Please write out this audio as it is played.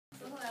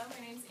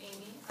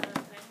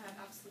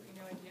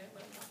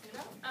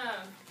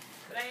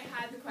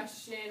had the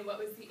question, what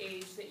was the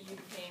age that you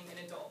became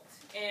an adult?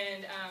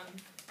 And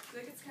I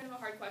feel like it's kind of a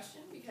hard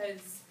question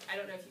because I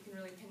don't know if you can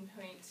really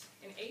pinpoint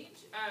an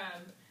age.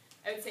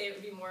 I would say it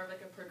would be more of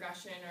like a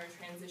progression or a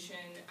transition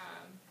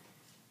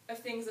of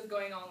things of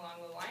going on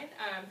along the line.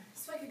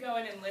 So I could go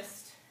in and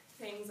list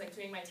things like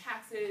doing my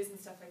taxes and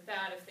stuff like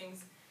that, of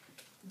things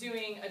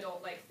doing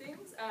adult-like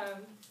things.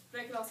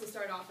 But I could also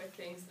start off with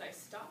things that I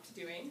stopped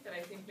doing that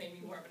I think made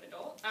me more of an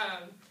adult.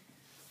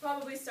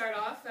 Probably start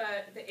off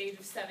at the age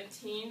of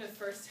 17, the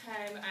first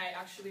time I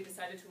actually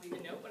decided to leave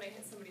a note when I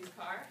hit somebody's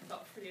car. I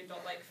felt pretty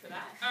adult-like for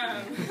that.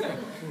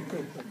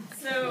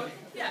 So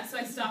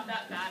I stopped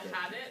that bad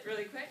habit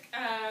really quick.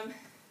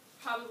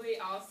 Probably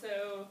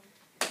also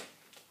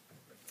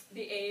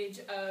the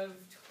age of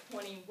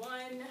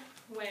 21,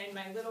 when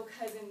my little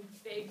cousin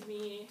begged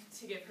me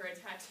to give her a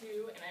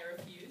tattoo, and I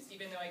refused,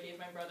 even though I gave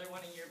my brother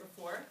one a year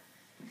before.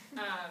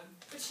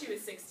 But she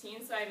was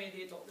 16, so I made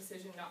the adult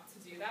decision not to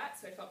do that,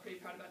 so I felt pretty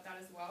proud about that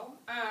as well.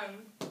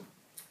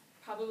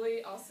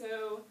 Probably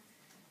also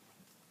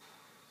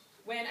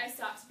when I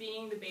stopped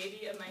being the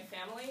baby of my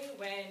family,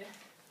 when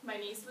my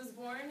niece was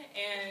born,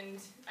 and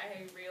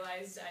I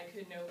realized I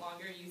could no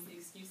longer use the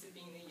excuse of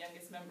being the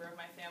youngest member of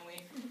my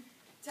family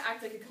to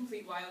act like a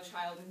complete wild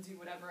child and do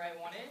whatever I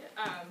wanted,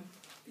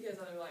 because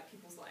other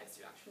people's lives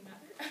do actually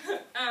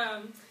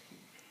matter.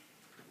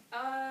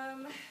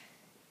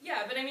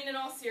 Yeah, but I mean, in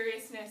all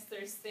seriousness,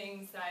 there's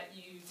things that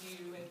you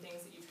do and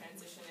things that you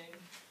transition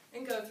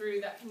and go through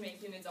that can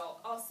make you an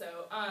adult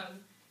also.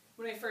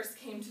 When I first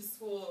came to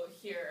school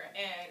here,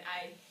 and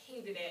I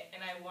hated it,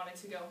 and I wanted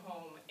to go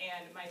home,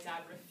 and my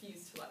dad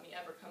refused to let me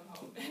ever come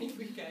home any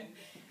weekend,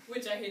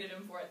 which I hated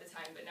him for at the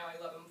time, but now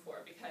I love him for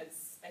it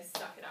because I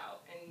stuck it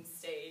out and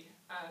stayed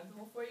the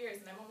whole 4 years,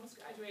 and I'm almost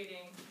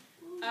graduating.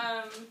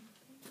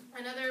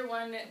 Another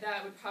one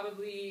that would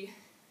probably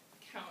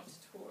count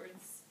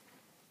towards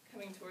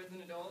coming towards an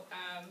adult,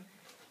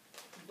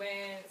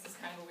 this is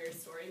kind of a weird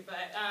story,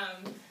 but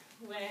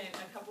when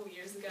a couple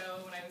years ago,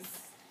 when I was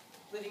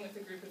living with a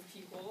group of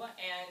people,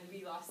 and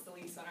we lost the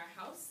lease on our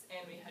house,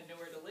 and we had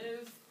nowhere to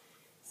live,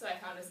 so I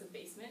found us a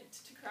basement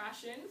to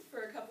crash in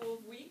for a couple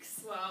of weeks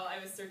while I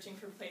was searching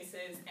for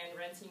places and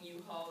renting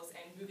U-Hauls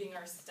and moving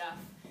our stuff,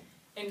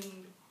 and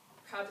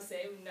proud to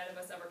say, none of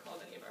us ever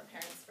called any of our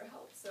parents for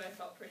help, so I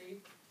felt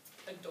pretty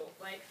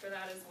adult-like for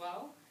that as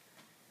well.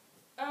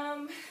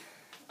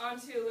 On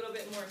to a little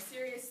bit more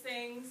serious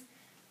things,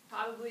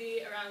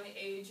 probably around the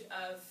age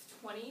of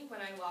 20 when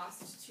I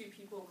lost two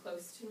people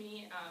close to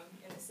me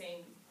in the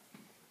same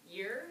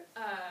year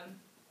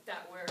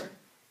that were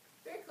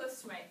very close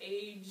to my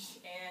age,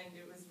 and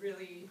it was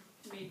really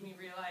made me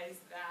realize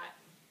that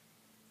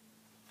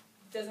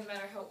it doesn't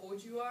matter how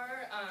old you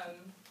are,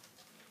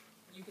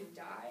 you can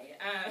die.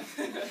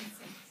 Sorry, it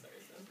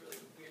sounds really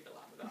weird to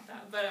laugh about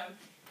that, but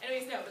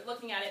anyways, no, but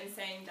looking at it and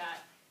saying that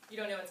you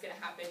don't know what's going to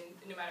happen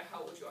no matter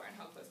how old you are and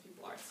how close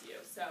people are to you.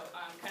 So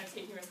kind of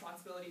taking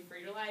responsibility for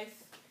your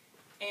life.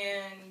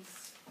 And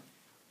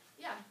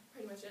yeah,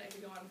 pretty much it. I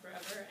could go on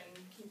forever and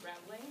keep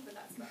rambling.